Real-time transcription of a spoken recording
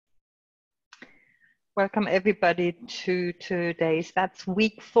Welcome everybody to today's, that's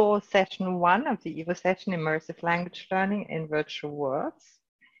week 4, session 1 of the EVO session, Immersive Language Learning in Virtual Worlds.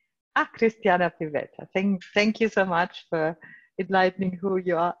 Cristiana Pivetta, thank you so much for enlightening who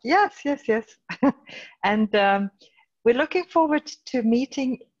you are. Yes. And we're looking forward to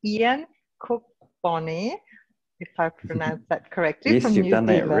meeting Iain Cook-Bonney, if I pronounce that correctly. Yes, you've done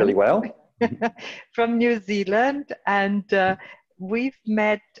that really well. From New Zealand, and we've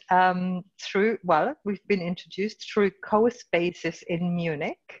met we've been introduced through CoSpaces in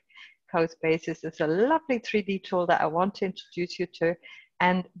Munich. CoSpaces is a lovely 3D tool that I want to introduce you to.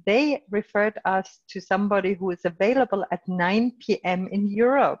 And they referred us to somebody who is available at 9 p.m. in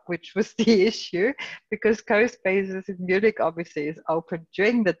Europe, which was the issue, because CoSpaces in Munich obviously is open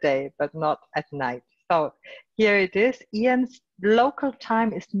during the day, but not at night. So here it is. Ian's local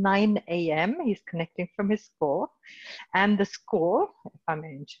time is 9 a.m. He's connecting from his school. And the school, if I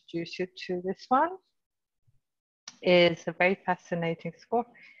may introduce you to this one, is a very fascinating school.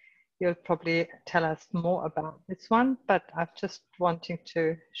 You'll probably tell us more about this one, but I'm just wanting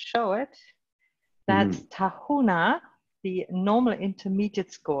to show it. That's Tahuna, the normal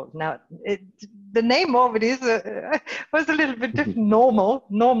intermediate school. Now, the name of it was a little bit different,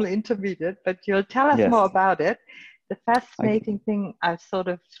 normal intermediate, but you'll tell us more about it. The fascinating thing I've sort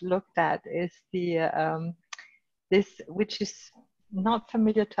of looked at is the this, which is not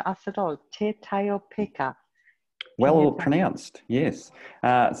familiar to us at all, Te Taio. Well pronounced, yes.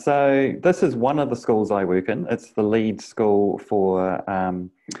 So this is one of the schools I work in. It's the lead school for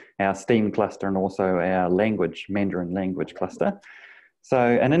our STEAM cluster and also our Mandarin language cluster. So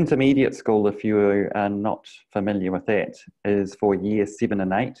an intermediate school, if you are not familiar with that, is for year 7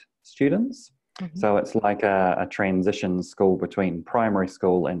 and 8 students. Mm-hmm. So it's like a transition school between primary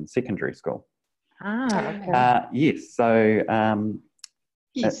school and secondary school. Okay. Yes, so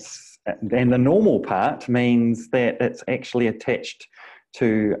and the normal part means that it's actually attached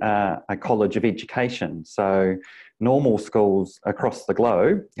to a college of education. So normal schools across the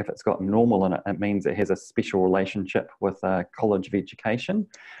globe, if it's got normal in it, it means it has a special relationship with a college of education,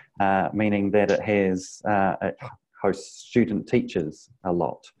 meaning that it hosts student teachers a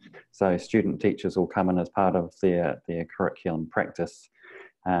lot. So student teachers will come in as part of their curriculum practice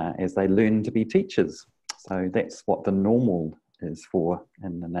as they learn to be teachers. So that's what the normal is for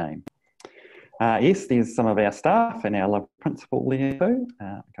in the name. Yes, there's some of our staff and our love principal there too,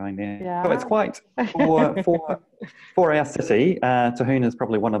 going there. Yeah. So it's quite, for our city, Tahuna is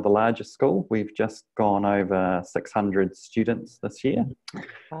probably one of the largest schools. We've just gone over 600 students this year.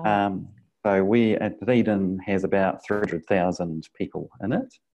 Wow. So Dunedin has about 300,000 people in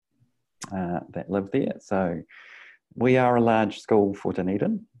it that live there. So we are a large school for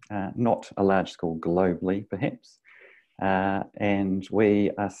Dunedin, not a large school globally perhaps. And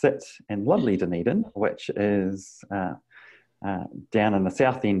we sit in lovely Dunedin, which is down in the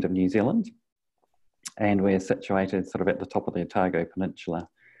south end of New Zealand. And we're situated sort of at the top of the Otago Peninsula,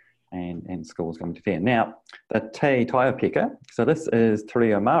 and schools coming to there. Now, the Te Taio, so this is Te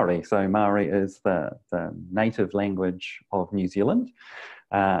Reo Māori. So Māori is the native language of New Zealand.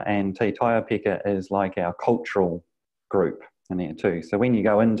 And Te Taio is like our cultural group in there too. So when you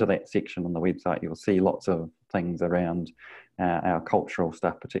go into that section on the website, you'll see lots of things around our cultural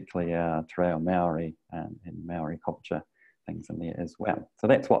stuff, particularly our Te Reo Māori and Māori culture things in there as well. So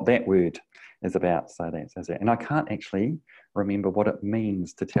that's what that word is about. So that's it. And I can't actually remember what it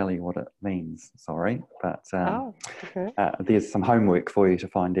means to tell you what it means, sorry, but there's some homework for you to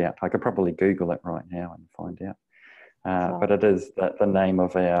find out. I could probably Google it right now and find out. But it is the name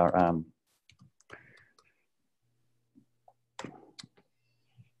of our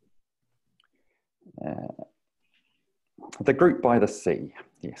the group by the sea,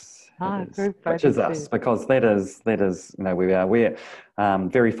 yes, which is us, because that is we're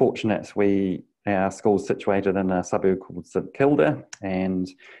very fortunate. Our school's situated in a suburb called St Kilda, and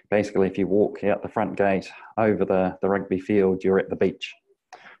basically if you walk out the front gate over the rugby field, you're at the beach.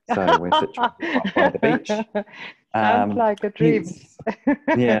 So we're situated by the beach. Sounds like a dream.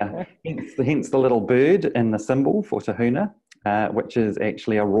 Hence the little bird in the symbol for Tahuna, which is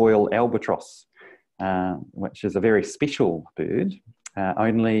actually a royal albatross. Which is a very special bird,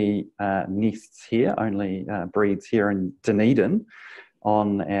 only nests here, only breeds here in Dunedin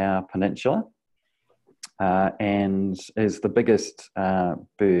on our peninsula, and is the biggest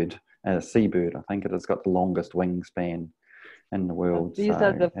bird, seabird. I think it has got the longest wingspan in the world. These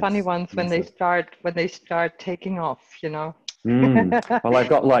are the funny ones when they start taking off, you know. Well, they've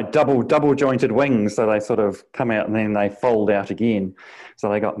got like double jointed wings, so they sort of come out and then they fold out again. So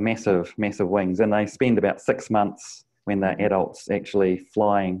they got massive wings, and they spend about 6 months when they're adults actually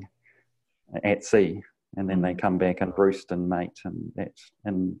flying at sea, and then they come back and roost and mate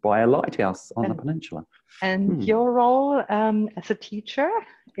and by a lighthouse on the peninsula. And your role as a teacher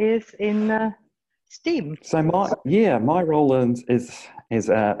is in STEAM. So my role is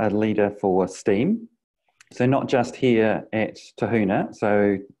a leader for STEAM. So not just here at Tahuna.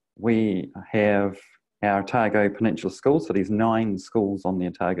 So we have our Otago Peninsula schools. So there's 9 schools on the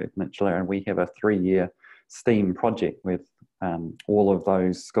Otago Peninsula, and we have a 3-year STEAM project with all of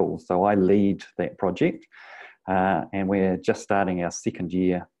those schools. So I lead that project, and we're just starting our 2nd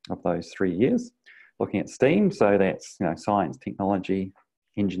year of those 3 years, looking at STEAM. So that's science, technology,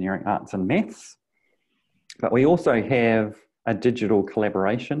 engineering, arts, and maths. But we also have a digital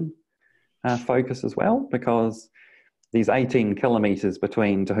collaboration focus as well, because these 18 kilometres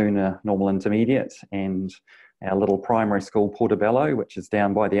between Tahuna Normal Intermediate and our little primary school, Portobello, which is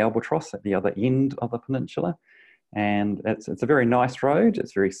down by the Albatross at the other end of the peninsula. And it's a very nice road.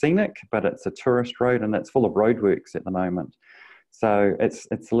 It's very scenic, but it's a tourist road, and it's full of roadworks at the moment. So it's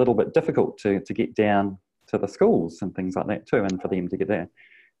a little bit difficult to get down to the schools and things like that too, and for them to get there.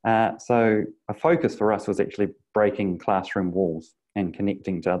 So a focus for us was actually breaking classroom walls and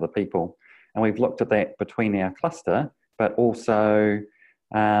connecting to other people. And we've looked at that between our cluster, but also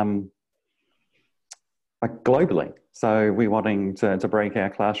globally. So we're wanting to break our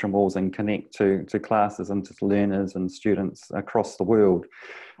classroom walls and connect to classes and to learners and students across the world.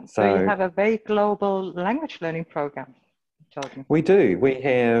 So you have a very global language learning program. We do. We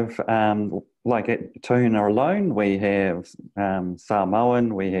have, like at Tahuna alone, we have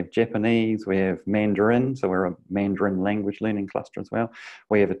Samoan, we have Japanese, we have Mandarin, so we're a Mandarin language learning cluster as well.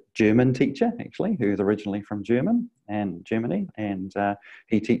 We have a German teacher, actually, who's originally from Germany, and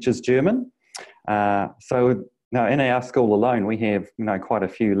he teaches German. So now in our school alone, we have quite a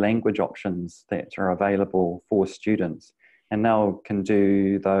few language options that are available for students, and now can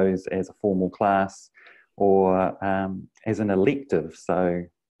do those as a formal class or as an elective. So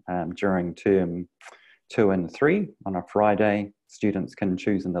during term 2 and 3 on a Friday, students can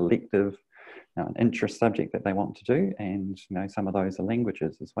choose an elective, an interest subject that they want to do, and some of those are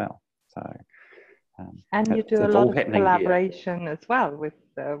languages as well. So and you do a lot of collaboration as well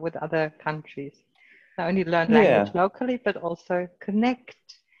with other countries. Not only learn language locally, but also connect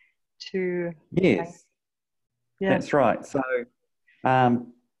to. Yes, that's right. So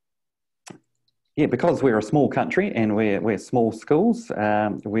because we're a small country and we're small schools,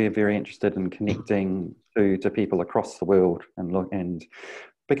 we're very interested in connecting to people across the world and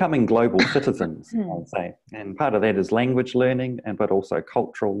becoming global citizens, I would say. And part of that is language learning, but also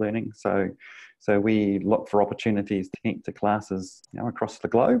cultural learning. So we look for opportunities to connect to classes across the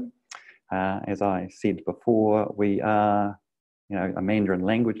globe. As I said before, we are a Mandarin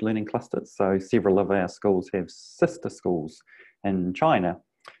language learning cluster. So several of our schools have sister schools in China,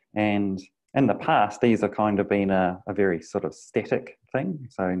 and in the past, these have kind of been a very sort of static thing.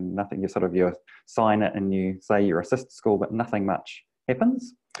 So nothing, you sign it and you say you're a sister school, but nothing much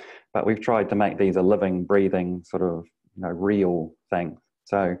happens. But we've tried to make these a living, breathing, sort of real thing.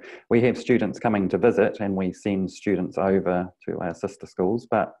 So we have students coming to visit, and we send students over to our sister schools,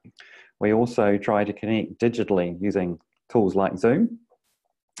 but we also try to connect digitally using tools like Zoom,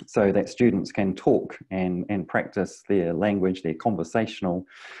 so that students can talk and practice their language, their conversational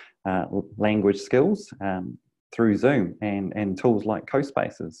language skills through Zoom and tools like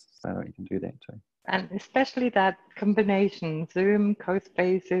CoSpaces, so that you can do that too. And especially that combination, Zoom,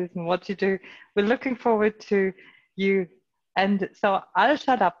 CoSpaces, and what you do. We're looking forward to you. And so I'll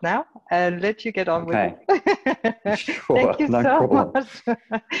shut up now and let you get on with it. Sure, Thank you so much.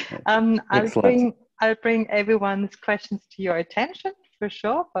 I'll bring everyone's questions to your attention for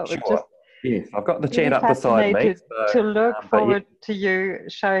sure. But sure. we're just yes, I've got the chat up beside me. To look forward to you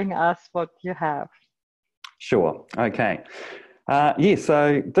showing us what you have. Sure. Okay.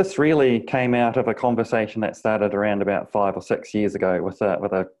 So this really came out of a conversation that started around about 5 or 6 years ago with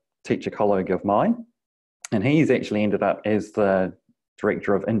a teacher colleague of mine. And he's actually ended up as the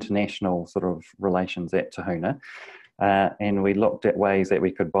Director of International sort of Relations at Tahuna. And we looked at ways that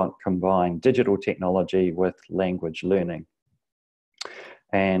we could combine digital technology with language learning.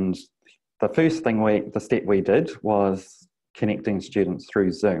 And the first step we did was connecting students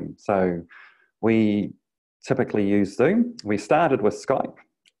through Zoom. So we typically use Zoom. We started with Skype,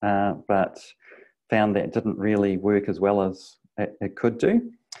 but found that it didn't really work as well as it could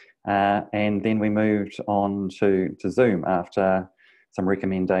do. And then we moved on to Zoom after some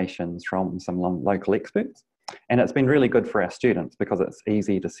recommendations from some local experts. And it's been really good for our students because it's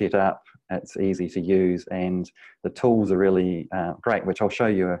easy to set up, it's easy to use, and the tools are really great, which I'll show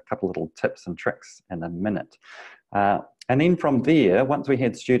you a couple little tips and tricks in a minute. and then from there, once we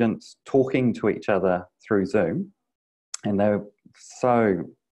had students talking to each other through Zoom, and they were so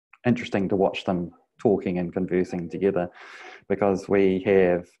interesting to watch them talking and conversing together, because we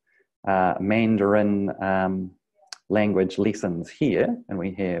have Mandarin language lessons here, and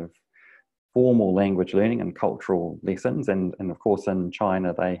we have formal language learning and cultural lessons, and of course in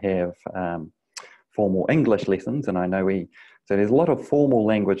China they have formal English lessons, and I know so there's a lot of formal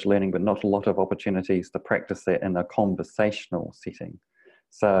language learning, but not a lot of opportunities to practice that in a conversational setting.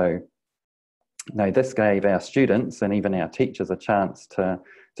 So this gave our students and even our teachers a chance to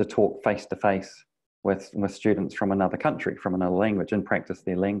talk face to face with students from another country, from another language, and practice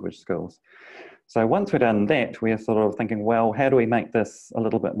their language skills. So once we've done that, we're sort of thinking, well, how do we make this a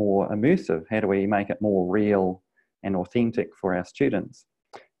little bit more immersive? How do we make it more real and authentic for our students?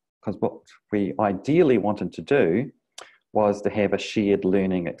 Because what we ideally wanted to do was to have a shared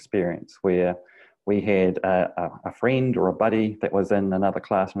learning experience where we had a friend or a buddy that was in another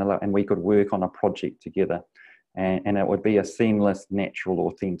class and we could work on a project together. And it would be a seamless, natural,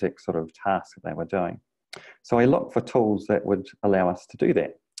 authentic sort of task that they were doing. So I looked for tools that would allow us to do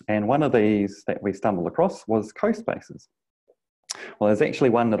that. And one of these that we stumbled across was CoSpaces. Well, there's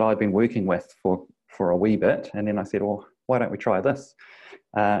actually one that I've been working with for a wee bit. And then I said, well, why don't we try this?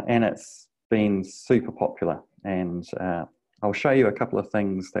 And it's been super popular. And I'll show you a couple of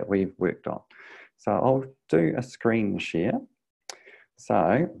things that we've worked on. So I'll do a screen share.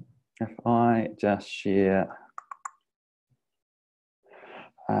 So if I just share,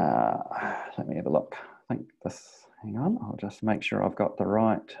 let me have a look. I think this, hang on, I'll just make sure I've got the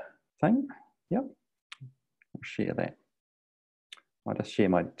right thing. Yep, I'll share that. I'll just share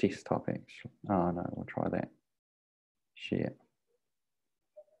my desktop actually. Oh no, we'll try that. Share.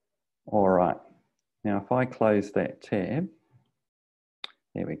 All right, now if I close that tab,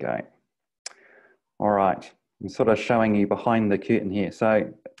 there we go. All right, I'm sort of showing you behind the curtain here.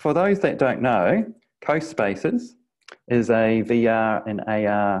 So for those that don't know, CoSpaces is a VR and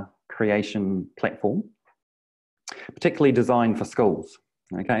AR creation platform, particularly designed for schools.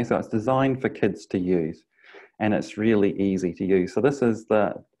 Okay, so it's designed for kids to use, and it's really easy to use. So this is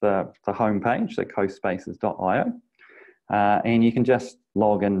the homepage, so CoSpaces.io, and you can just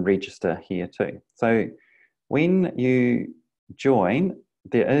log in, register here too. So when you join,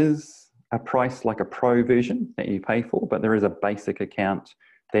 there is a price like a pro version that you pay for, but there is a basic account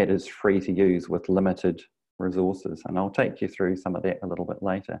that is free to use with limited resources. And I'll take you through some of that a little bit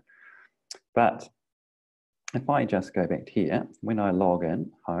later. But if I just go back here, when I log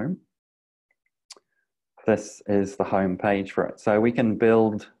in home, this is the home page for it. So we can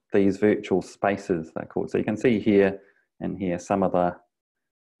build these virtual spaces, they're called. So you can see here and here some of the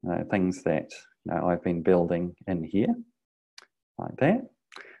things that I've been building in here, like that.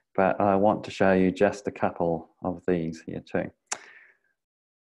 But I want to show you just a couple of these here too.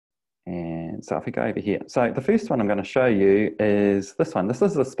 And so if we go over here, so the first one I'm going to show you is this one. This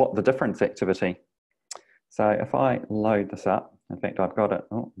is the spot the difference activity. So if I load this up, in fact, I've got it.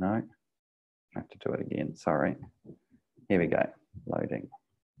 Oh, no, I have to do it again. Sorry. Here we go, loading.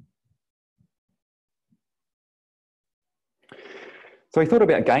 So we thought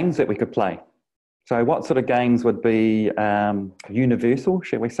about games that we could play. So what sort of games would be universal,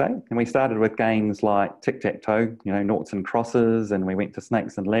 shall we say? And we started with games like tic-tac-toe, noughts and crosses, and we went to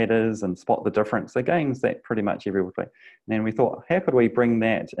snakes and ladders and spot the difference. So games that pretty much everyone would play. And then we thought, how could we bring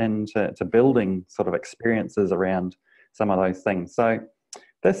that into building sort of experiences around some of those things? So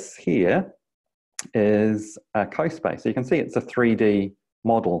this here is a CoSpace. So you can see it's a 3D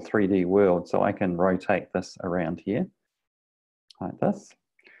model, 3D world. So I can rotate this around here, like this.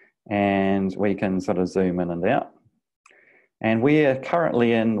 And we can sort of zoom in and out. And we're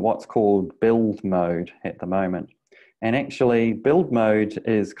currently in what's called build mode at the moment. And actually build mode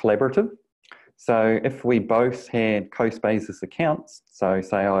is collaborative. So if we both had CoSpaces accounts, so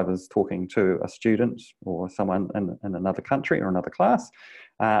say I was talking to a student or someone in another country or another class,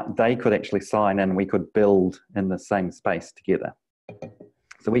 they could actually sign in, we could build in the same space together.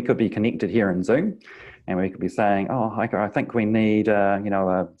 So we could be connected here in Zoom, and we could be saying, oh, I think we need,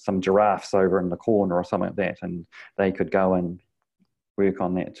 some giraffes over in the corner or something like that, and they could go and work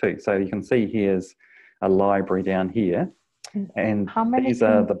on that too. So you can see here's a library down here, and how many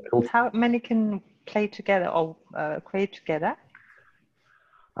can play together or create together?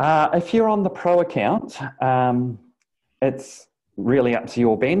 If you're on the pro account, it's really up to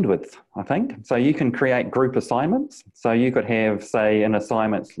your bandwidth, I think. So you can create group assignments. So you could have, say, an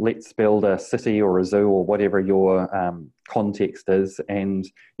assignment, let's build a city or a zoo or whatever your context is, and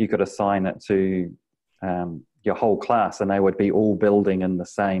you could assign it to your whole class, and they would be all building in the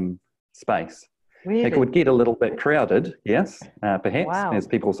same space. It Really? would get a little bit crowded, yes, perhaps, Wow. as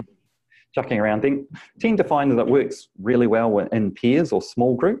people chucking around. Then tend to find that it works really well in pairs or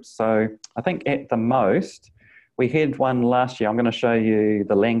small groups. So I think at the most, we had one last year. I'm going to show you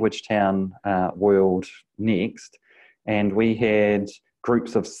the Language Town world next. And we had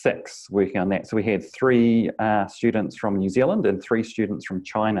groups of 6 working on that. So we had 3 students from New Zealand and 3 students from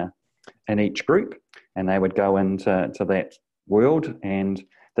China in each group. And they would go into that world, and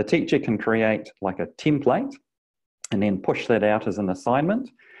the teacher can create like a template and then push that out as an assignment.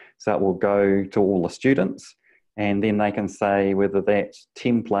 So it will go to all the students, and then they can say whether that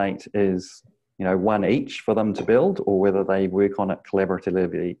template is, you know, one each for them to build, or whether they work on it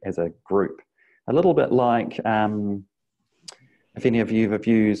collaboratively as a group. A little bit like if any of you have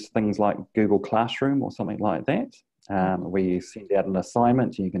used things like Google Classroom or something like that, where you send out an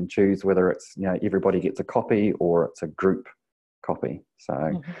assignment, you can choose whether it's, you know, everybody gets a copy or it's a group copy.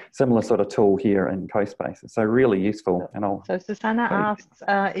 So similar sort of tool here in CoSpaces. So really useful. And so Susanna asks,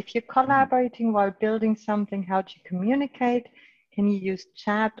 if you're collaborating while building something, how do you communicate? Can you use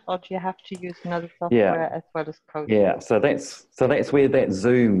chat, or do you have to use another software as well as CoSpaces? Yeah, so that's where that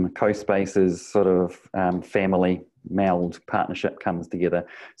Zoom CoSpaces sort of family meld partnership comes together.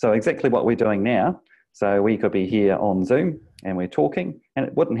 So exactly what we're doing now. So we could be here on Zoom and we're talking, and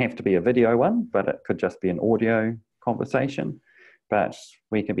it wouldn't have to be a video one, but it could just be an audio conversation. But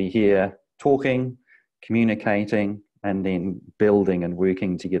we can be here talking, communicating, and then building and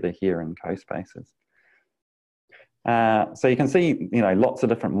working together here in CoSpaces. So you can see, you know, lots of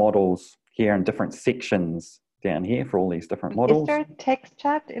different models here and different sections down here for all these different models. Is there a text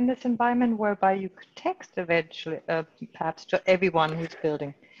chat in this environment whereby you could text eventually, perhaps to everyone who's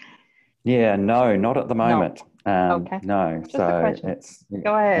building? Yeah, no, not at the moment. No. Okay. No, just a question. it's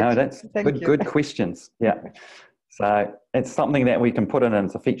go ahead. No, that's good questions. Yeah. So it's something that we can put in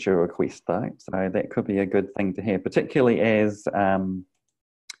as a feature request though. So that could be a good thing to have, particularly as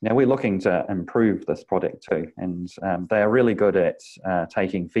now we're looking to improve this product too. And they are really good at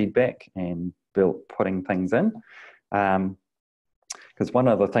taking feedback and putting things in. Because one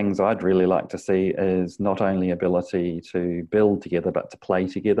of the things I'd really like to see is not only ability to build together, but to play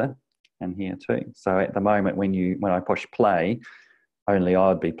together in here too. So at the moment, when I push play, only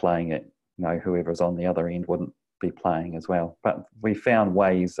I'd be playing it. You know, whoever's on the other end wouldn't be playing as well. But we found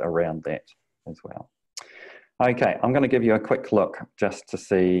ways around that as well. Okay, I'm going to give you a quick look just to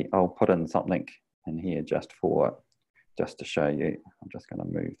see. I'll put in something in here just to show you. I'm just going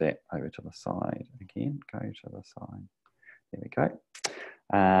to move that over to the side again. Go to the side. There we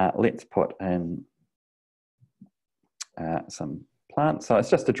go. Let's put in some plants. So it's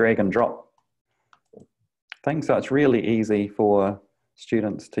just a drag and drop thing. So it's really easy for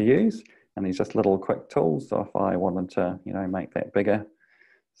students to use. And these just little quick tools. So if I wanted to, you know, make that bigger,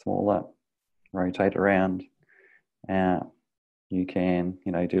 smaller, rotate around, you can,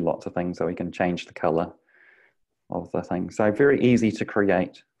 you know, do lots of things. So we can change the color of the thing. So very easy to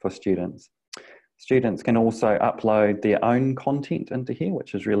create for students. Students can also upload their own content into here,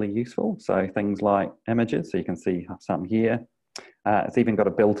 which is really useful. So things like images, so you can see some here. It's even got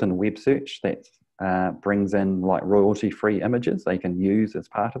a built-in web search that brings in like royalty-free images they can use as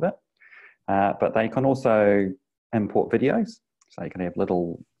part of it. But they can also import videos. So you can have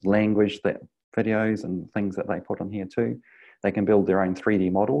little language videos and things that they put on here too. They can build their own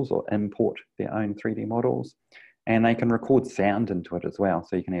 3D models or import their own 3D models. And they can record sound into it as well.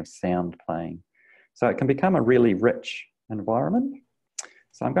 So you can have sound playing. So it can become a really rich environment.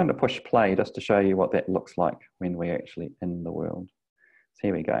 So I'm going to push play just to show you what that looks like when we're actually in the world. So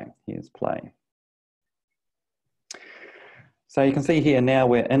here we go. Here's play. So you can see here now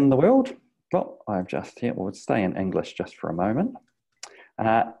we're in the world. Well, we'll stay in English just for a moment.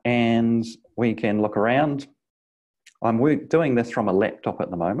 And we can look around. I'm doing this from a laptop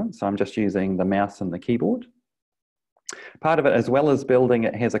at the moment, so I'm just using the mouse and the keyboard. Part of it, as well as building,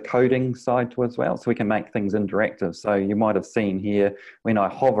 it has a coding side to it as well, so we can make things interactive. So you might have seen here, when I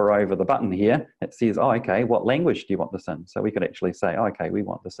hover over the button here, it says, oh, okay, what language do you want this in? So we could actually say, oh, okay, we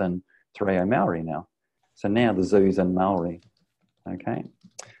want this in Te Reo Maori now. So now the zoo's in Maori, okay?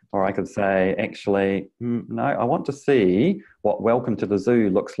 Or I could say, actually, no, I want to see what welcome to the zoo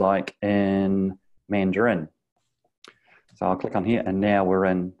looks like in Mandarin. So I'll click on here, and now we're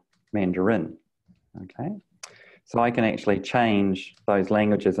in Mandarin, okay? So I can actually change those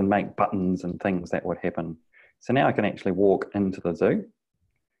languages and make buttons and things that would happen. So now I can actually walk into the zoo,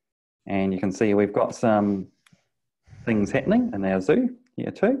 and you can see we've got some things happening in our zoo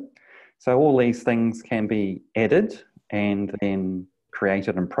here too. So all these things can be added and then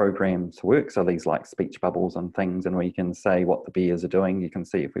created and programmed to work. So these like speech bubbles and things, and we can say what the bears are doing. You can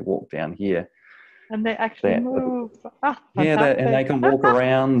see if we walk down here, And they actually move. Ah, Yeah, and they fantastic. can walk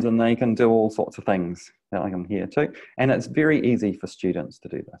around and they can do all sorts of things that I can hear too. And it's very easy for students to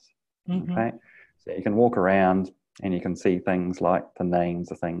do this. Mm-hmm. Okay, so you can walk around and you can see things like the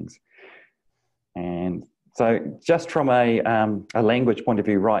names of things. And so just from a language point of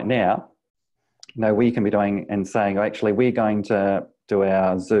view right now, we can be doing and saying, actually, we're going to do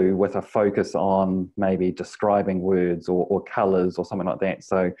our zoo with a focus on maybe describing words or colours or something like that.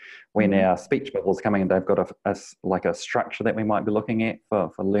 So when our speech bubbles coming in, they've got a structure that we might be looking at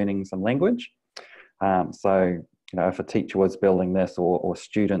for learning some language. So, if a teacher was building this or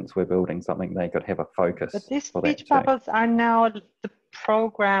students were building something, they could have a focus. But these speech bubbles are now the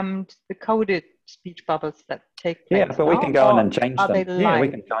coded speech bubbles that take place. Yeah, but we can go in and change them. Yeah, we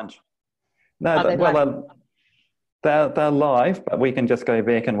can change. No, they're live, but we can just go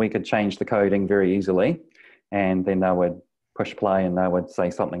back and we could change the coding very easily, and then they would push play and they would say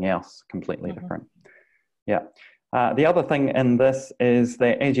something else completely different. Yeah. The other thing in this is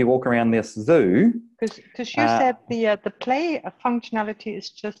that as you walk around this zoo, because you said the play functionality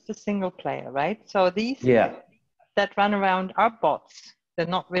is just a single player, right? So these that run around are bots. They're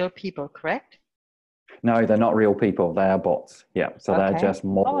not real people, correct? No, they're not real people. They are bots. Yeah, so they're just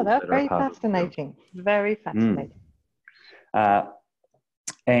models. Oh, that's very fascinating. Very fascinating.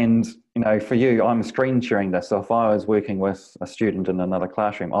 And for you, I'm screen sharing this. So if I was working with a student in another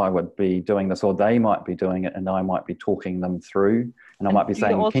classroom, I would be doing this, or they might be doing it, and I might be talking them through. And I might be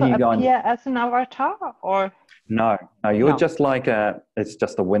saying, "Can you go appear as an avatar?" Or no, you're just like it's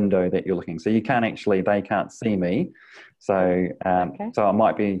just a window that you're looking. So you can't they can't see me. So so I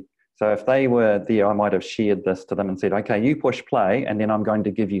might be. So if they were there, I might have shared this to them and said, "Okay, you push play, and then I'm going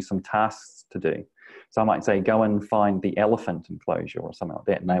to give you some tasks to do." So I might say, go and find the elephant enclosure or something like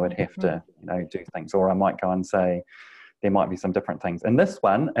that, and they would have to, do things. Or I might go and say, there might be some different things. In this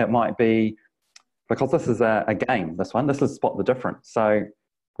one, it might be, because this is a game, this is Spot the Difference. So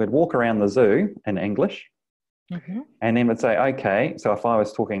we'd walk around the zoo in English, and then we'd say, okay, so if I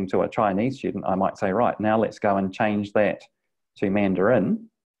was talking to a Chinese student, I might say, right, now let's go and change that to Mandarin.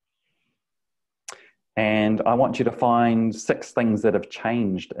 And I want you to find 6 things that have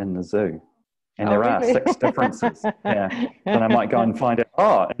changed in the zoo. And there are 6 differences. Yeah. And I might go and find it.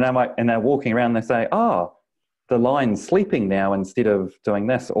 And they're walking around, they say, the lion's sleeping now instead of doing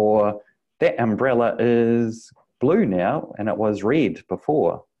this, or that umbrella is blue now and it was red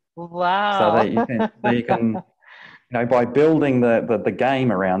before. Wow. So that you can by building the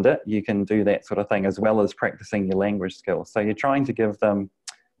game around it, you can do that sort of thing as well as practicing your language skills. So you're trying to give them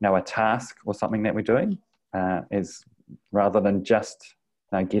a task or something that we're doing is rather than just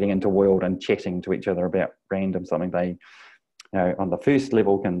getting into world and chatting to each other about random something. They, on the first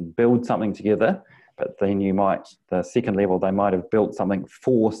level can build something together, but then the second level, they might have built something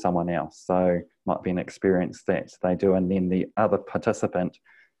for someone else. So it might be an experience that they do, and then the other participant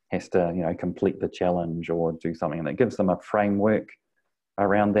has to, complete the challenge or do something, and it gives them a framework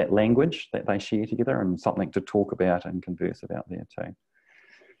around that language that they share together and something to talk about and converse about there too.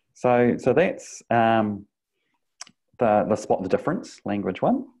 So that's the Spot the Difference language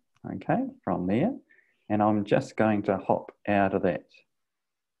one, okay, from there. And I'm just going to hop out of that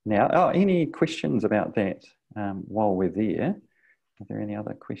now. Any questions about that while we're there? Are there any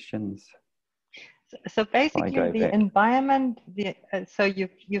other questions? So basically the environment, so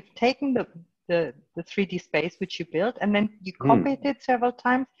you've taken the 3D space which you built, and then you copied it several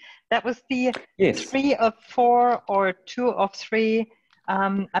times. That was the 3 of 4 or 2 of 3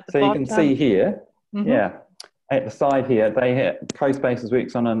 at the bottom. So you can see here, at the side here, CoSpaces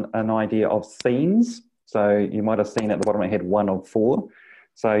works on an idea of scenes. So you might have seen at the bottom it had 1 of 4.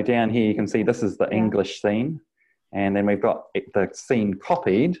 So down here you can see this is the English scene, and then we've got the scene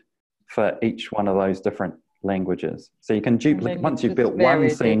copied for each one of those different languages. So you can duplicate, once you've built one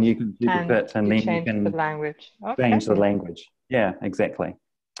scene, you can duplicate and then you can change the language. Change the language. Yeah, exactly.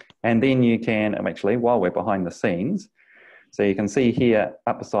 And then you can, actually, while we're behind the scenes, so you can see here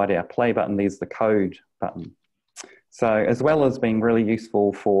up beside our play button, there's the code button. So as well as being really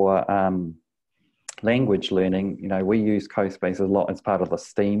useful for language learning, we use CoSpaces a lot as part of the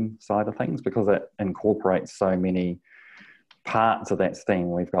STEAM side of things because it incorporates so many parts of that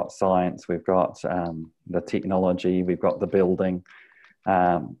STEAM. We've got science, we've got the technology, we've got the building,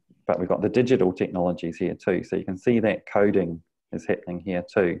 but we've got the digital technologies here too. So you can see that coding is happening here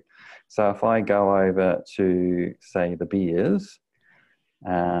too. So if I go over to, say, the beers.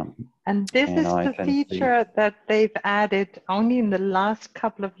 And this is the feature that they've added only in the last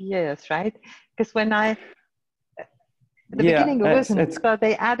couple of years, right? Because when at the beginning it wasn't, so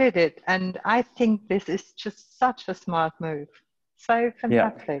they added it, and I think this is just such a smart move. So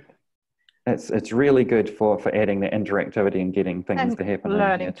fantastic. it's really good for adding the interactivity and getting things And to happen in here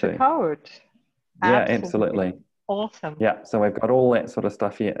learning to too. code. Yeah, Absolutely. absolutely. Awesome. Yeah, so we've got all that sort of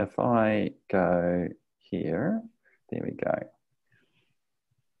stuff here. If I go here, there we go.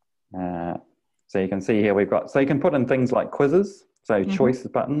 So you can see here we've got, so you can put in things like quizzes, so choice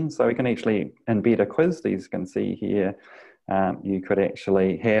buttons, so we can actually embed a quiz. These you can see here. You could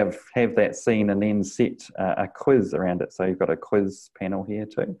actually have that scene and then set a quiz around it. So you've got a quiz panel here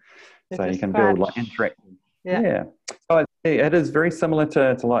too. So you can build like interactive. Yeah. So it is very similar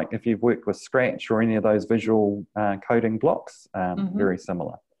to like if you've worked with Scratch or any of those visual coding blocks, very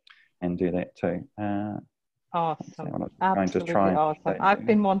similar, and do that too. Awesome. Absolutely Awesome. I've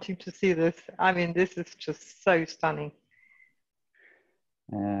been wanting to see this. I mean, this is just so stunning.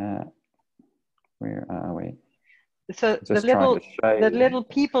 Where are we? So the little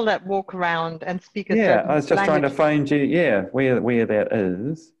people that walk around and speak a certain language. Yeah, I was just trying to find you. Yeah, where that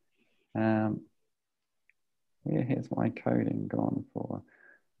is. Where has my coding gone for?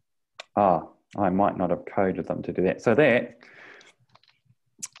 I might not have coded them to do that. So that,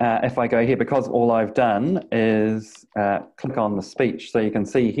 if I go here, because all I've done is click on the speech. So you can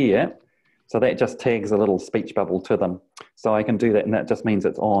see here, so that just tags a little speech bubble to them. So I can do that, and that just means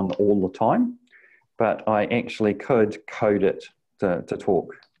it's on all the time. But I actually could code it to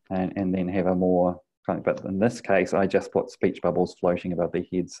talk and then have a more, but in this case, I just put speech bubbles floating above their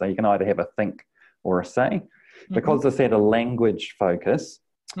heads. So you can either have a think or a say. Because this had a language focus,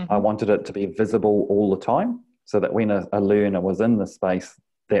 I wanted it to be visible all the time, so that when a learner was in the space,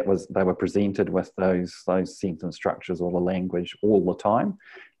 they were presented with those sentence structures or the language all the time.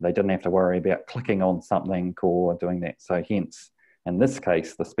 They didn't have to worry about clicking on something or doing that. So hence, in this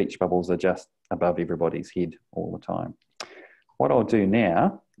case, the speech bubbles are just above everybody's head all the time. What I'll do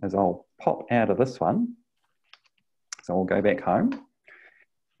now is I'll pop out of this one. So I'll go back home.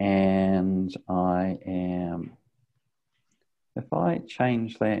 And if I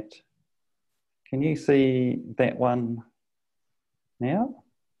change that, can you see that one now?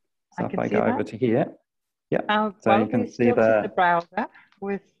 So if I go over to here, yeah. So you can see the browser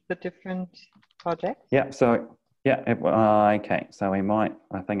with the different projects. Yeah, so yeah, okay. So we might,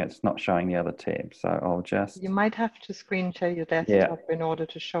 I think it's not showing the other tab. So I'll just. You might have to screen share your desktop in order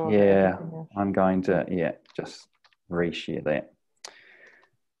to show. Yeah, I'm going to, just reshare that.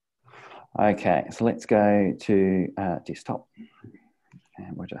 Okay, so let's go to desktop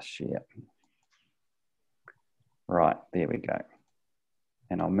and we'll just share. Right, there we go.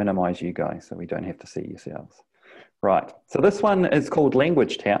 And I'll minimize you guys so we don't have to see yourselves. Right, so this one is called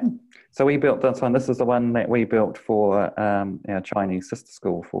Language Town. So we built this one. This is the one that we built for our Chinese sister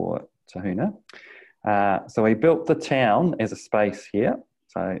school for Tahuna. So we built the town as a space here.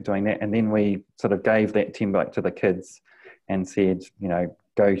 So doing that, and then we sort of gave that template to the kids and said,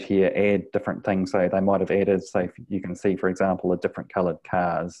 go here, add different things. So they might have added, so you can see, for example, the different colored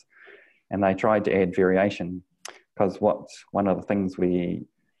cars. And they tried to add variation because one of the things we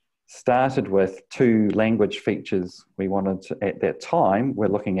started with 2 language features we wanted to, at that time, we're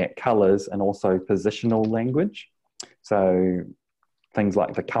looking at colors and also positional language. So things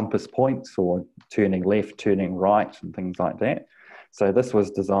like the compass points or turning left, turning right and things like that. So this was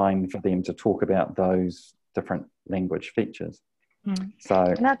designed for them to talk about those different language features.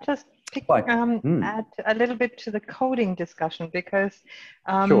 So can I just add a little bit to the coding discussion, because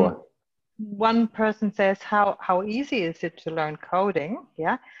sure. One person says how easy is it to learn coding,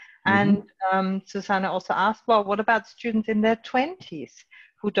 and Susanna also asked, well, what about students in their 20s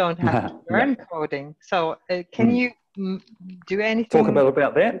who don't have to learn coding? So can you do anything? Talk a bit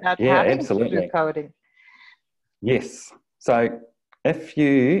about that? Yeah, absolutely. To do coding? Yes. So if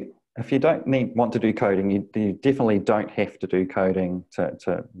you don't want to do coding, you definitely don't have to do coding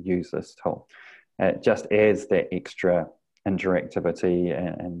to use this tool. It just adds that extra interactivity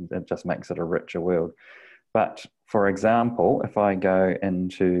and it just makes it a richer world. But for example, if I go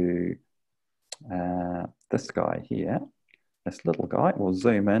into this guy here, this little guy, we'll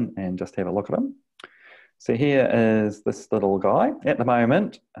zoom in and just have a look at him. So here is this little guy. At the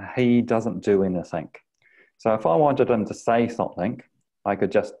moment, he doesn't do anything. So if I wanted him to say something, I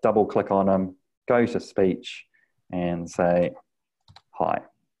could just double click on him, go to speech and say, hi.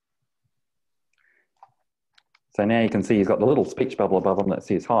 So now you can see he's got the little speech bubble above him that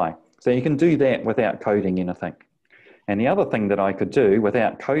says hi. So you can do that without coding anything. And the other thing that I could do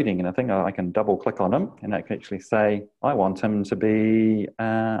without coding anything, I can double click on him and I can actually say, I want him to be,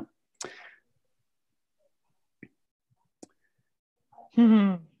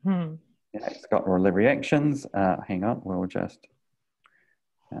 it's got all the reactions. Hang on, we'll just,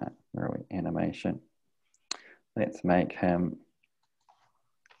 where are we? Animation. Let's make him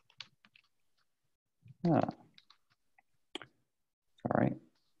Ah, sorry.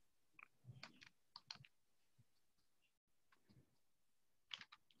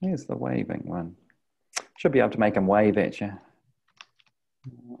 Here's the waving one. Should be able to make them wave at you.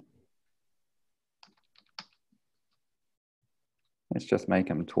 Let's just make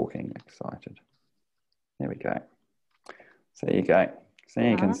them talking excited. There we go. So there you go. So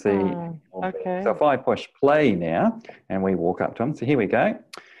you can see. Okay. So if I push play now and we walk up to them, so here we go.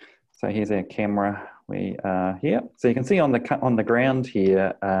 So here's our camera. We are here. So you can see on the ground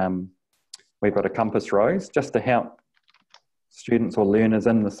here, we've got a compass rose just to help students or learners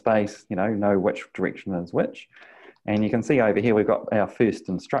in the space, know which direction is which. And you can see over here, we've got our first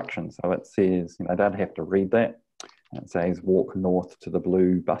instruction. So it says, they'd have to read that. It says walk north to the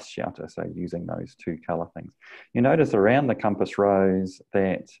blue bus shelter. So using those two color things. You notice around the compass rose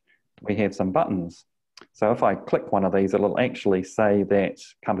that we have some buttons. So if I click one of these, it'll actually say that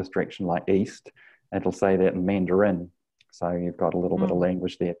compass direction like east. It'll say that in Mandarin. So you've got a little bit of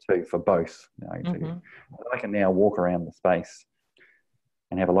language there too for both. I can now walk around the space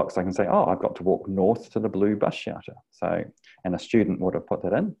and have a look. So I can say, oh, I've got to walk north to the blue bus shelter. So, and a student would have put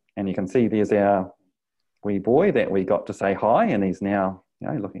that in. And you can see there's our wee boy that we got to say hi, and he's now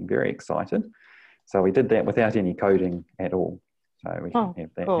looking very excited. So we did that without any coding at all. So we can have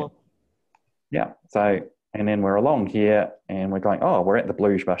that. Cool. Yeah. So, and then we're along here and we're going, oh, we're at the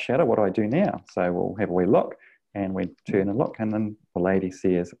blue bus shelter. What do I do now? So we'll have a wee look and we turn and look, and then the lady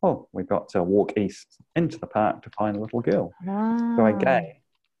says, oh, we've got to walk east into the park to find a little girl. So again,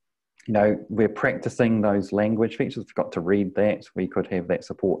 we're practicing those language features. We've got to read that. We could have that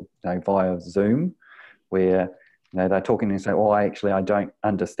support via Zoom, where they're talking and say, oh, actually, I don't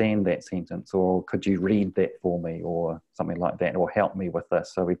understand that sentence, or could you read that for me, or something like that, or help me with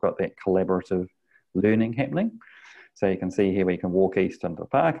this. So we've got that collaborative learning happening. So you can see here we can walk east into the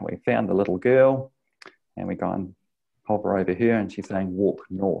park, and we found the little girl, and we go and hover over her, and she's saying walk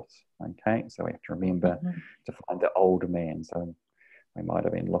north. Okay, so we have to remember to find the older man. So we might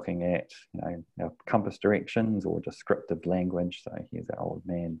have been looking at our compass directions or descriptive language. So here's our old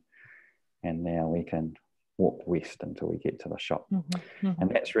man, and now we can walk west until we get to the shop. And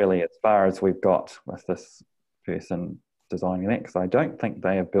that's really as far as we've got with this person designing that, because I don't think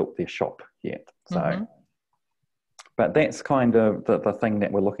they have built their shop yet. So, but that's kind of the thing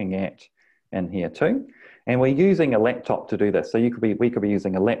that we're looking at in here too. And we're using a laptop to do this. So we could be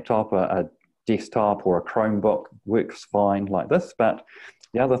using a laptop, a desktop, or a Chromebook. Works fine like this. But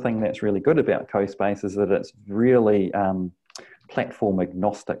the other thing that's really good about CoSpace is that it's really platform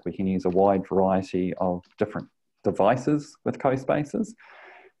agnostic. We can use a wide variety of different devices with CoSpaces.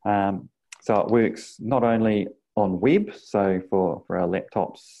 So it works not only on web, so for our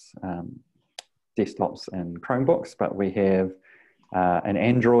laptops, desktops and Chromebooks, but we have an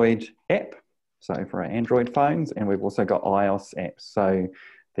Android app, so for our Android phones, and we've also got iOS apps. So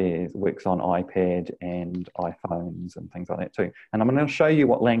it works on iPad and iPhones and things like that too. And I'm going to show you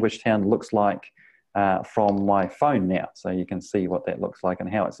what Language Town looks like from my phone now, so you can see what that looks like and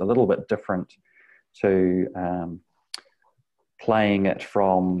how it's a little bit different to playing it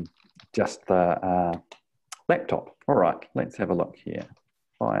from just the laptop. All right, let's have a look here.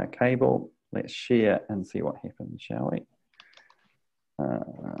 Via cable, let's share and see what happens, shall we?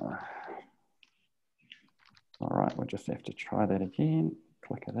 All right, we'll just have to try that again.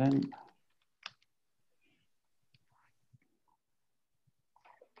 Click it in.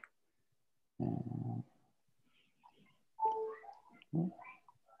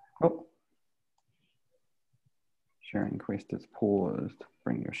 Oh, sharing quest is paused.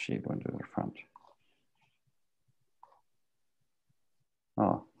 Bring your shared window to the front.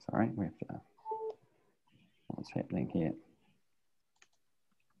 Oh, sorry, we have to. What's happening here?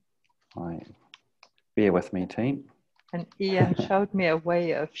 Bear with me, team. And Iain showed me a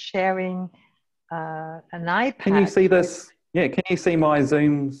way of sharing an iPad. Can you see this? Yeah, can you see my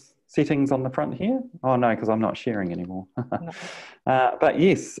Zoom settings on the front here? Oh no, because I'm not sharing anymore. No. But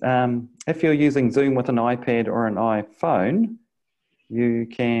yes, if you're using Zoom with an iPad or an iPhone, you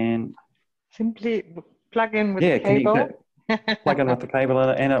can simply plug in with the cable. Plug in with the cable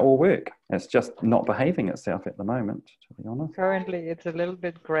and it will work. It's just not behaving itself at the moment, to be honest. Currently, it's a little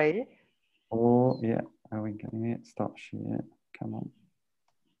bit grey. Oh, yeah. Are we getting it? Stop share. Come on.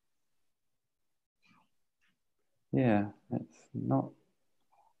 Yeah, it's not.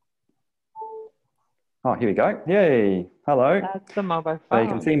 Oh, here we go. Yay. Hello. That's the mobile phone. So you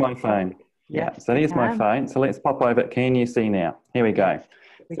can see my phone. Yes, yeah. So there's my phone. So let's pop over. Can you see now? Here we go.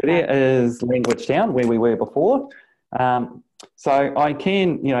 Yes, so there is Language Town, where we were before. So I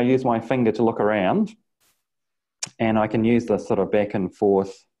can, use my finger to look around, and I can use this sort of back and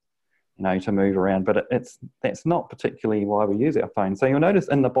forth, to move around, but that's not particularly why we use our phone. So you'll notice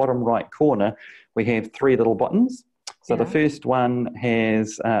in the bottom right corner, we have 3 little buttons. So the first one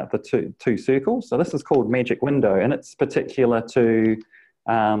has the two circles. So this is called Magic Window, and it's particular to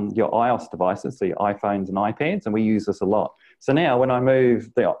your iOS devices, so your iPhones and iPads, and we use this a lot. So now when I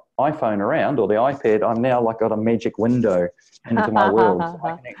move the iPhone around or the iPad, I'm now like got a magic window into my world. So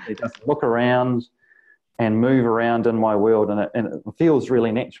I can actually just look around and move around in my world, and it feels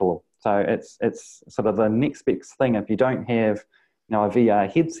really natural. So it's sort of the next best thing if you don't have a VR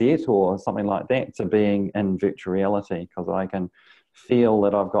headset or something like that to being in virtual reality, because I can feel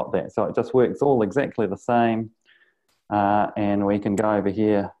that I've got that. So it just works all exactly the same. And we can go over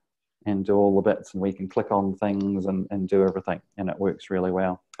here and do all the bits, and we can click on things and do everything, and it works really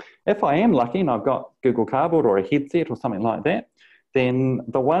well. If I am lucky and I've got Google Cardboard or a headset or something like that, then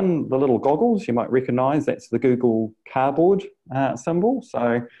the little goggles, you might recognize that's the Google Cardboard symbol.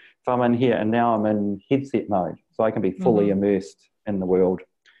 So if I'm in here and now I'm in headset mode, so I can be fully immersed in the world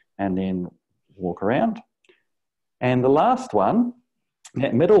and then walk around. And the last one,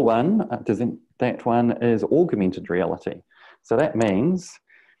 that middle one, that one is augmented reality. So that means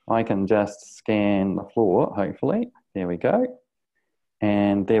I can just scan the floor, hopefully. There we go.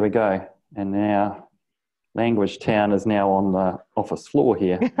 And there we go. And now Language Town is now on the office floor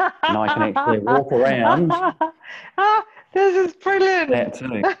here. And I can actually walk around. This is brilliant. That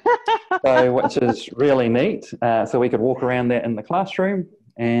too. So, which is really neat. So we could walk around that in the classroom,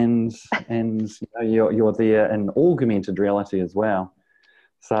 and you're there in augmented reality as well.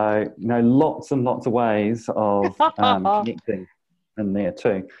 So, lots and lots of ways of connecting in there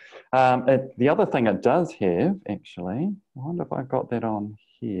too. The other thing it does have, actually, I wonder if I've got that on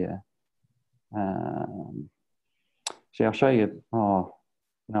here. I'll show you. Oh,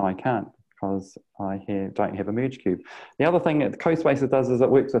 no, I can't, because I don't have a merge cube. The other thing that CoSpaces does is it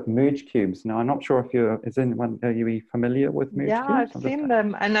works with merge cubes. Now, I'm not sure if are you familiar with merge cubes? Yeah, I've seen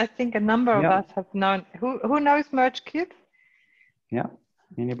them, and I think a number of us have known. Who knows merge cube? Yeah,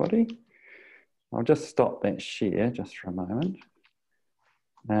 anybody? I'll just stop that share just for a moment.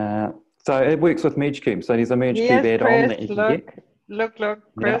 So it works with merge cubes. So there's a merge cube add-on that you can get. Look,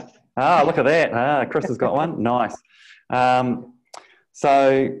 Chris. Yeah. Look at that. Chris has got one. Nice.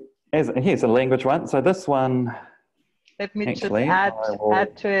 So here's a language one. So this one. Let me actually just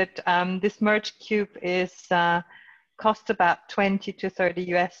add to it. This merge cube is costs about $20 to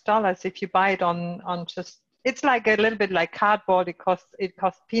 $30 if you buy it on just. It's like a little bit like cardboard. It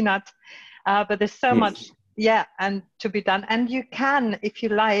costs peanuts, but there's so much. Yeah, and to be done. And you can, if you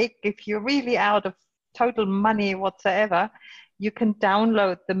like, if you're really out of total money whatsoever, you can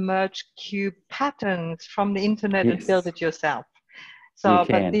download the merge cube patterns from the internet and build it yourself. So,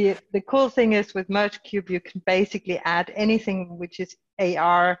 but the cool thing is with merge cube, you can basically add anything which is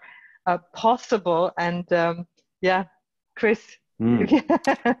AR possible. And Chris.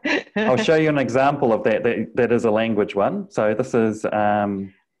 I'll show you an example of that is a language one. So this is...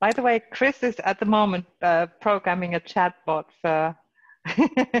 By the way, Chris is at the moment programming a chatbot for...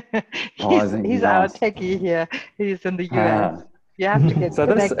 he's our techie here. He's in the US. You have to get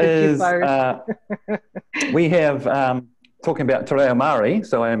connected to first. We have, talking about Te Reo Māori,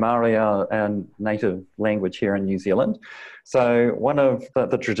 so our Māori are our native language here in New Zealand. So one of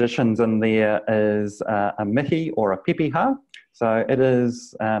the traditions in there is a mihi or a pepeha. So it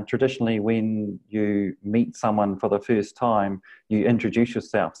is traditionally when you meet someone for the first time, you introduce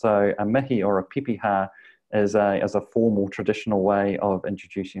yourself. So a mihi or a pepeha is a formal traditional way of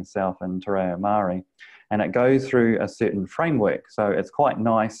introducing yourself in Te Reo Māori. And it goes through a certain framework. So it's quite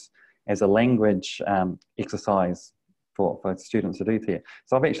nice as a language exercise for students to do there.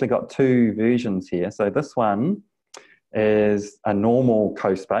 So I've actually got 2 versions here. So this one is a normal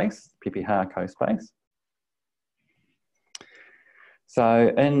CoSpace, pepeha CoSpace.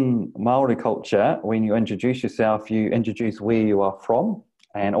 So in Māori culture, when you introduce yourself, you introduce where you are from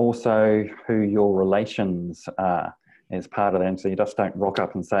and also who your relations are as part of that. So you just don't rock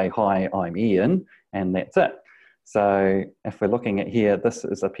up and say, "Hi, I'm Iain," and that's it. So if we're looking at here, this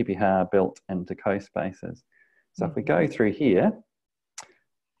is a pepeha built into CoSpaces. So if we go through here,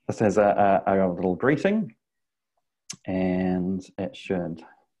 this has a little greeting, and it should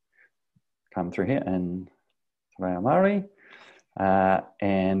come through here in Te Reo Māori.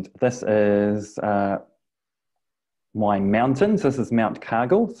 And this is my mountains. This is Mount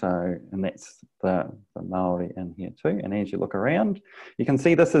Cargill, and that's the Maori in here too. And as you look around, you can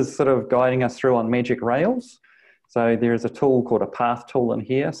see this is sort of guiding us through on magic rails. So there is a tool called a path tool in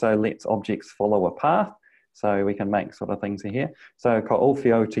here. So lets objects follow a path. So we can make sort of things in here. So ko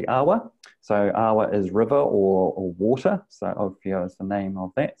Owhio te awa. So awa is river or water. So Owhio is the name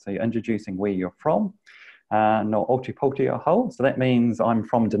of that. So you're introducing where you're from. No Otipoti ahau. So that means I'm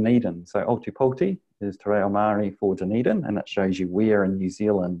from Dunedin. So Otipoti is Te Reo Māori for Dunedin, and it shows you where in New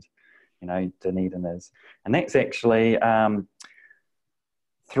Zealand, you know, Dunedin is. And that's actually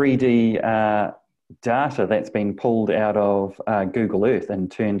 3D data that's been pulled out of Google Earth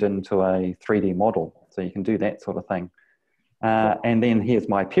and turned into a 3D model. So you can do that sort of thing. And then here's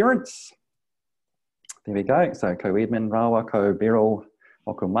my parents. There we go. So ko Edmund Rawa, ko Beryl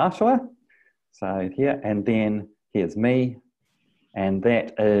Oku Matua. So here, and then here's me. And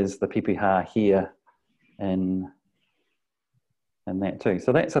that is the pepeha here in that too.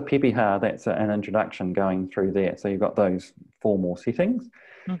 So that's a pepeha, that's an introduction going through there. So you've got those 4 more settings.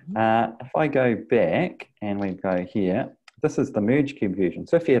 If I go back and we go here, this is the merge cube version.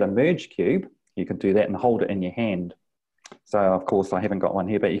 So if you had a merge cube, you could do that and hold it in your hand. So of course I haven't got one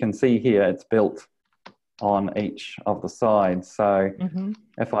here, but you can see here it's built on each of the sides. So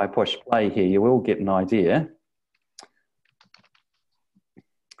if I push play here, you will get an idea.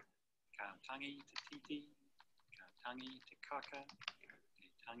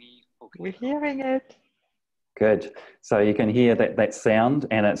 We're hearing it. Good. So you can hear that sound,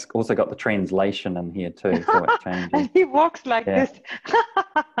 and it's also got the translation in here too. So it changes. And he walks like this.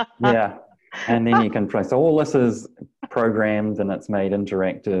 Yeah. And then you can press. So all this is programmed and it's made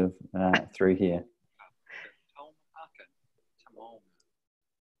interactive through here.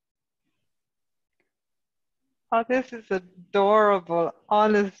 Oh, this is adorable,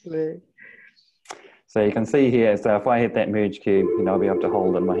 honestly. So you can see here, so if I hit that merge cube, you know, I'll be able to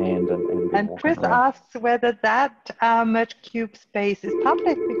hold it in my hand and Chris asks whether that merge cube space is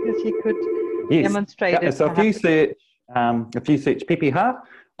public because he could demonstrate it. So if you search pepeha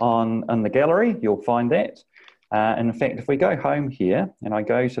on the gallery, you'll find that. And in fact, if we go home here and I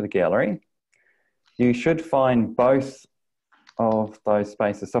go to the gallery, you should find both of those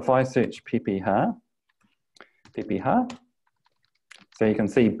spaces. So if I search pepeha, so you can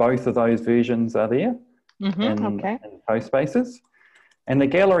see both of those versions are there in CoSpaces. And the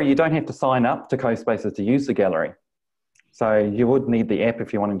gallery, you don't have to sign up to CoSpaces to use the gallery. So you would need the app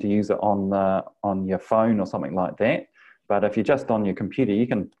if you wanted to use it on your phone or something like that. But if you're just on your computer, you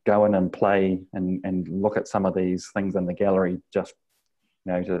can go in and play and look at some of these things in the gallery just,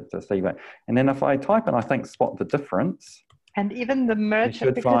 you know, to see that. And then if I type in, I think, spot the difference. And even the merge,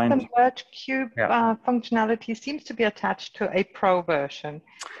 because the merge cube functionality seems to be attached to a pro version.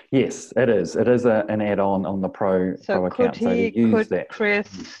 Yes, it is. It is an add-on on the pro account. Could Chris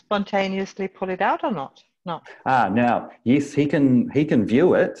spontaneously pull it out or not? No. Now, yes, he can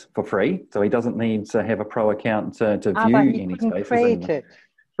view it for free, so he doesn't need to have a pro account to view any spaces.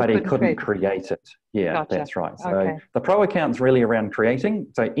 But he couldn't create it. Yeah, gotcha. That's right. So the pro account's really around creating.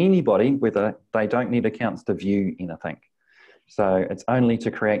 So anybody, whether they don't need accounts to view anything. So it's only to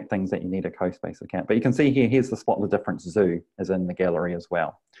create things that you need a CoSpace account. But you can see here, here's the Spot the Difference Zoo is in the gallery as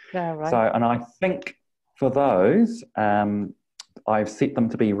well. Yeah, right. So, and I think for those, I've set them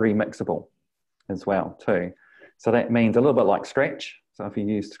to be remixable as well too. So that means a little bit like Scratch. So if you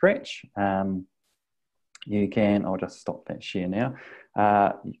use Scratch, you can, I'll just stop that share now.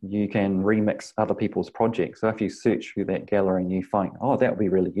 You can remix other people's projects. So if you search through that gallery and you find, oh, that would be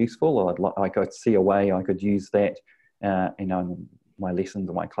really useful, or I could see a way I could use that, you know, in my lessons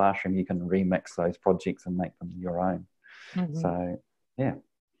or my classroom, you can remix those projects and make them your own. So, yeah.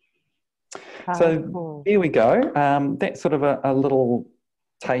 So cool. Here we go. That's sort of a little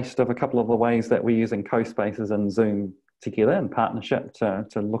taste of a couple of the ways that we're using CoSpaces and Zoom together in partnership to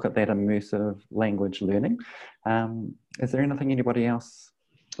look at that immersive language learning. Is there anything anybody else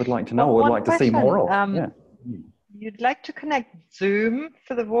would like to know or would like to see more of? You'd like to connect Zoom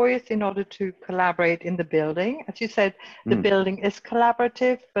for the voice in order to collaborate in the building. As you said, the building is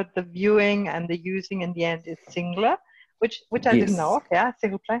collaborative, but the viewing and the using in the end is singular, which I didn't know. Yeah,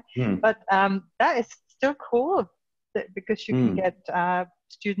 single play. But that is still cool because you can get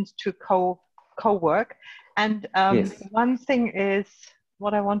students to co-work. And one thing is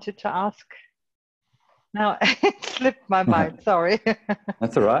what I wanted to ask. Now it slipped my mind. Sorry.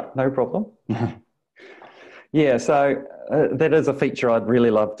 That's all right. No problem. Yeah, so that is a feature I'd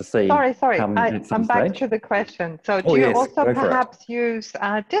really love to see. Sorry. I'm back to the question. So do you also perhaps use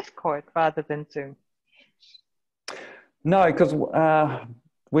Discord rather than Zoom? No, because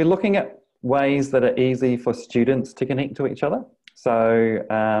we're looking at ways that are easy for students to connect to each other. So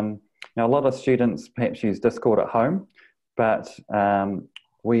now a lot of students perhaps use Discord at home, but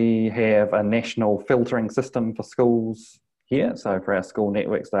we have a national filtering system for schools here. So for our school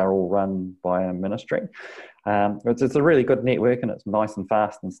networks, they're all run by a ministry. It's a really good network, and it's nice and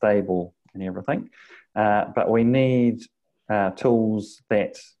fast and stable and everything. But we need tools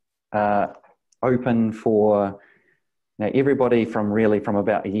that are open for everybody from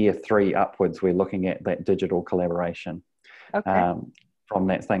about year 3 upwards. We're looking at that digital collaboration from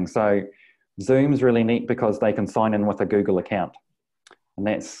that thing. So Zoom's really neat because they can sign in with a Google account. And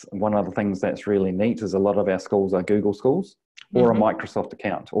that's one of the things that's really neat, is a lot of our schools are Google schools, or a Microsoft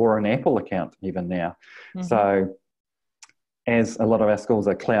account, or an Apple account even now. So as a lot of our schools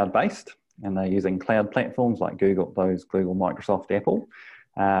are cloud-based and they're using cloud platforms like Google, Microsoft, Apple,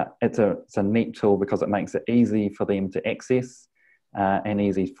 it's a neat tool because it makes it easy for them to access and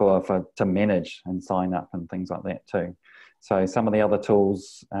easy to manage and sign up and things like that too. So some of the other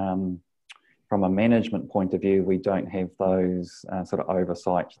tools, from a management point of view, we don't have those sort of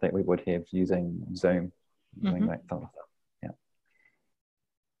oversight that we would have using Zoom, doing that sort of stuff. Yeah.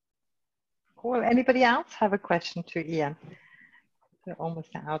 Cool. Anybody else have a question to Iain? We're almost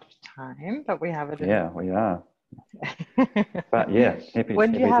out of time, but we have a little. Yeah, we are. But yeah, happy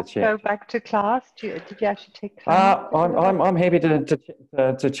when do you have to to go back to class? Did you actually take class? I'm happy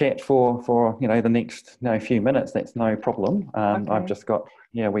to chat for the next few minutes. That's no problem. I've just got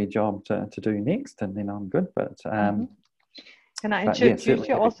wee job to do next, and then I'm good. But can I introduce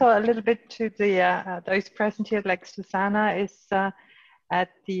you also a little bit to the those present here? Like Susanna is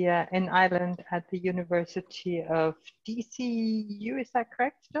in Ireland at the University of DCU. Is that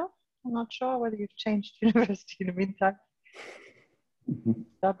correct still? I'm not sure whether you've changed university in the meantime.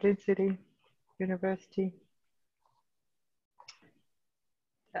 Dublin City University.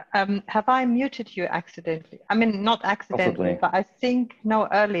 Have I muted you accidentally? I mean, not accidentally, but I think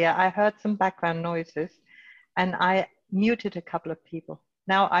earlier I heard some background noises and I muted a couple of people.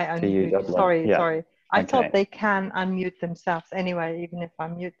 Now I unmute. Sorry. I thought they can unmute themselves anyway, even if I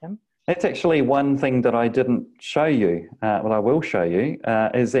mute them. That's actually one thing that I didn't show you. Well, I will show you,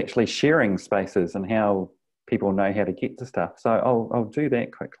 is actually sharing spaces and how people know how to get to stuff. So I'll do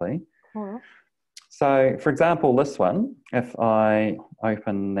that quickly. Cool. So, for example, this one, if I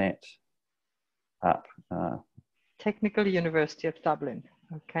open that up. Technical University of Dublin,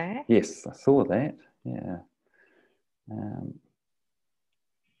 okay. Yes, I saw that, yeah.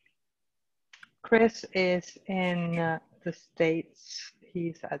 Chris is in the States.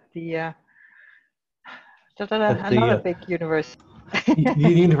 He's at the another big university.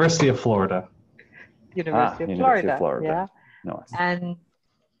 University of Florida. University of Florida. Yeah. Nice.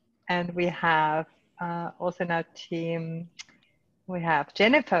 And we have also in our team, we have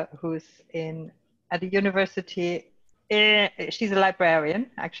Jennifer, who's at the university. She's a librarian,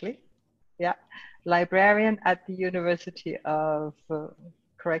 actually. Yeah, librarian at the University of.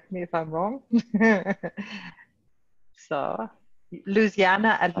 Correct me if I'm wrong. So,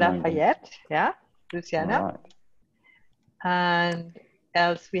 Louisiana at Lafayette. Yeah, Louisiana. Right. And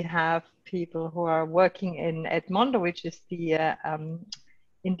else we have people who are working in Edmondo, which is the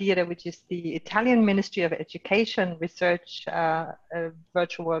which is the Italian Ministry of Education Research,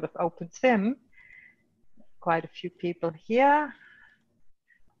 Virtual World of OpenSim. Quite a few people here.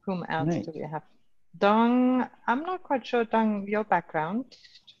 Whom else do we have? Dong, I'm not quite sure, Dong, your background,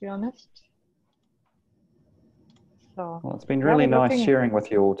 to be honest. So, well, it's been really nice sharing with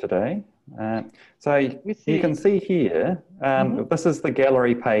you all today. So you can see here, this is the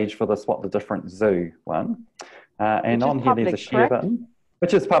gallery page for the Spot the Difference Zoo one. And on here there's a share button,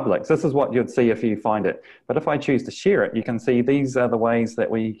 which is public. So this is what you'd see if you find it. But if I choose to share it, you can see these are the ways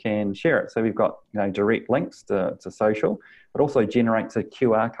that we can share it. So we've got direct links to social. It also generates a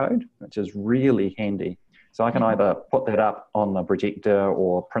QR code, which is really handy. So I can either put that up on the projector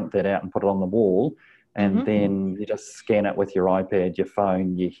or print that out and put it on the wall. And then you just scan it with your iPad, your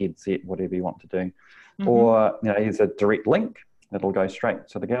phone, your headset, whatever you want to do. Or here's a direct link. It'll go straight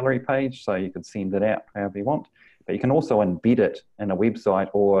to the gallery page, so you can send it out however you want. But you can also embed it in a website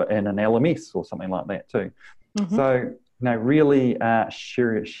or in an LMS or something like that too. So really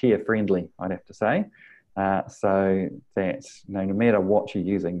share friendly, I'd have to say. So that no matter what you're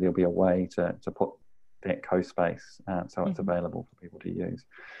using, there'll be a way to put that CoSpace so it's available for people to use.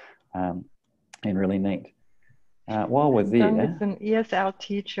 And really neat. While we're there, it's an ESL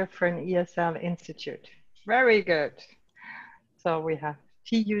teacher for an ESL institute. Very good. So we have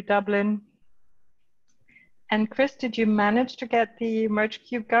TU Dublin. And Chris, did you manage to get the Merge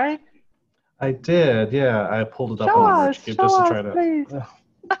Cube guide? I did, yeah. I pulled it up on the Merge Cube just to try to. Please.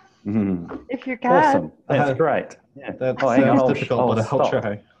 If you can. Awesome. That's great. Yeah. That sounds difficult, but I'll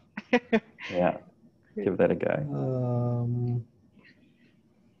try. Yeah. Give that a go.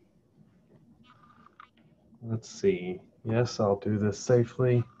 Let's see. Yes, I'll do this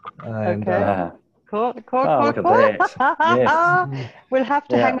safely. And Okay. Cool, cool, Oh, cool, look at cool. that. Yes. We'll have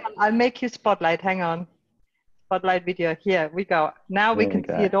to hang Yeah. on. I'll make you spotlight. Hang on. Spotlight video. Here we go. Now we There we can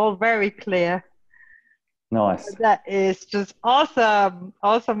see go. it all very clear. Nice. That is just awesome.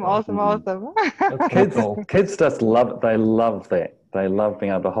 Awesome, awesome, awesome. that's really cool. Kids just love it. They love that. They love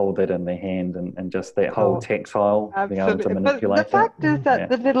being able to hold that in their hand and just that whole Cool. tactile, being able to Absolutely. But manipulate the fact is that Yeah.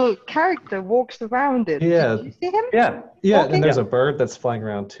 the little character walks around it. Yeah. Did you see him? Yeah. Yeah, Walking? and there's a bird that's flying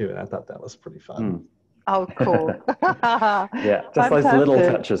around too, and I thought that was pretty fun. Mm. Oh, cool. Yeah, just those little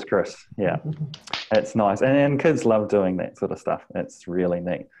Fantastic. touches, Chris. Yeah, it's nice. And kids love doing that sort of stuff. It's really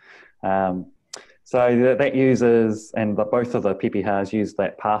neat. So that uses, and both of the PPHs use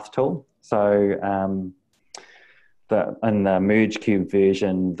that path tool. So in the merge cube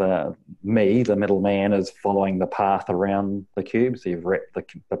version, the middleman, is following the path around the cube. So you've wrapped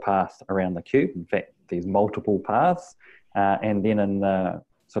the path around the cube. In fact, there's multiple paths. And then in the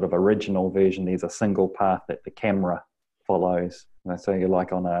sort of original version, there's a single path that the camera follows. So you're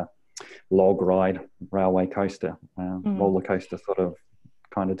like on a log ride, railway coaster, roller coaster sort of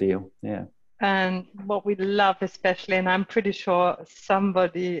kind of deal. Yeah. And what we love especially, and I'm pretty sure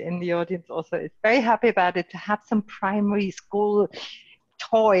somebody in the audience also is very happy about it, to have some primary school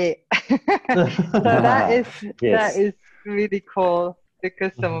toy. So that is really cool,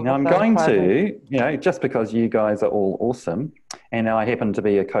 because some of now us I'm are going primary. to, just because you guys are all awesome, and I happen to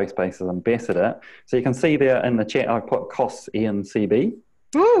be a CoSpaces ambassador, so you can see there in the chat I put COS Iain CB.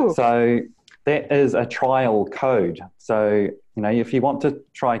 Ooh. So that is a trial code. So, if you want to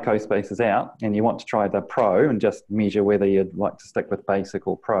try CoSpaces out and you want to try the Pro and just measure whether you'd like to stick with Basic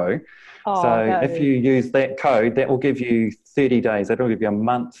or Pro. If you use that code, that will give you 30 days. That will give you a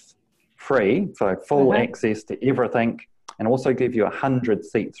month free, so full access to everything, and also give you 100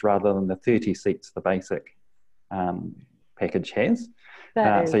 seats rather than the 30 seats the Basic package has.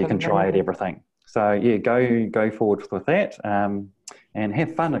 So you can try out everything. So yeah, go forward with that. And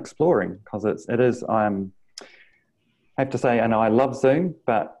have fun exploring, because it is. I have to say, and I love Zoom,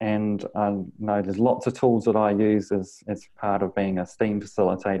 and I know there's lots of tools that I use as part of being a STEAM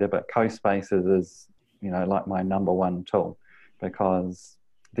facilitator, but CoSpaces is, like my number one tool, because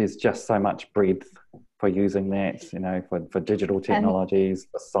there's just so much breadth for using that, for digital technologies,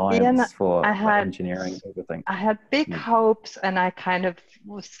 for science, Iain, for engineering, everything. I had big hopes, and I kind of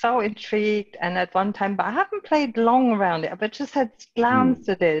was so intrigued, and at one time, but I haven't played long around it, but just had glanced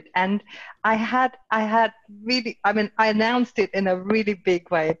at it, and I had really, I announced it in a really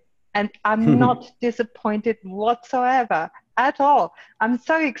big way, and I'm not disappointed whatsoever at all. I'm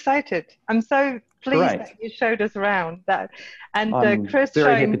so excited. I'm so pleased that you showed us around that. And Chris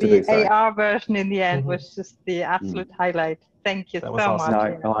showing the AR version in the end was just the absolute highlight. Thank you so awesome.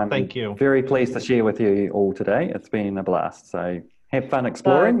 much. No, I'm Thank you. very pleased to share with you all today. It's been a blast. So have fun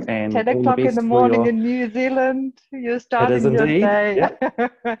exploring, and 10 all the o'clock in best the for morning in New Zealand. You're starting your day.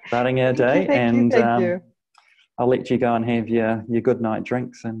 Yep. Starting our day. Thank you. I'll let you go and have your good night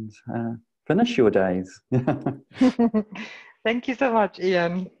drinks and finish your days. Thank you so much,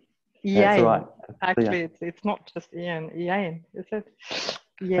 Iain. That's all right. Actually, it's not just Iain, is it?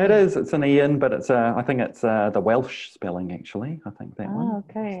 Iain. It is. It's an Iain, but it's I think it's the Welsh spelling, actually. I think that one.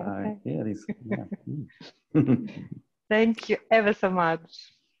 Okay. So, okay. Yeah, these. Thank you ever so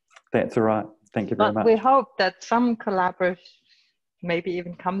much. That's all right. Thank you very much. We hope that some collaboration maybe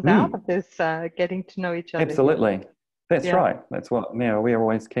even comes out of this, getting to know each other. Absolutely. That's right. That's what we're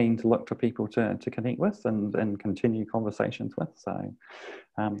always keen to look for people to connect with and continue conversations with. So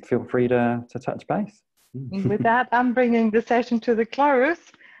feel free to touch base. And with that, I'm bringing the session to the close.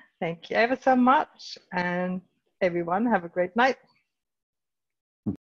 Thank you ever so much. And everyone, have a great night.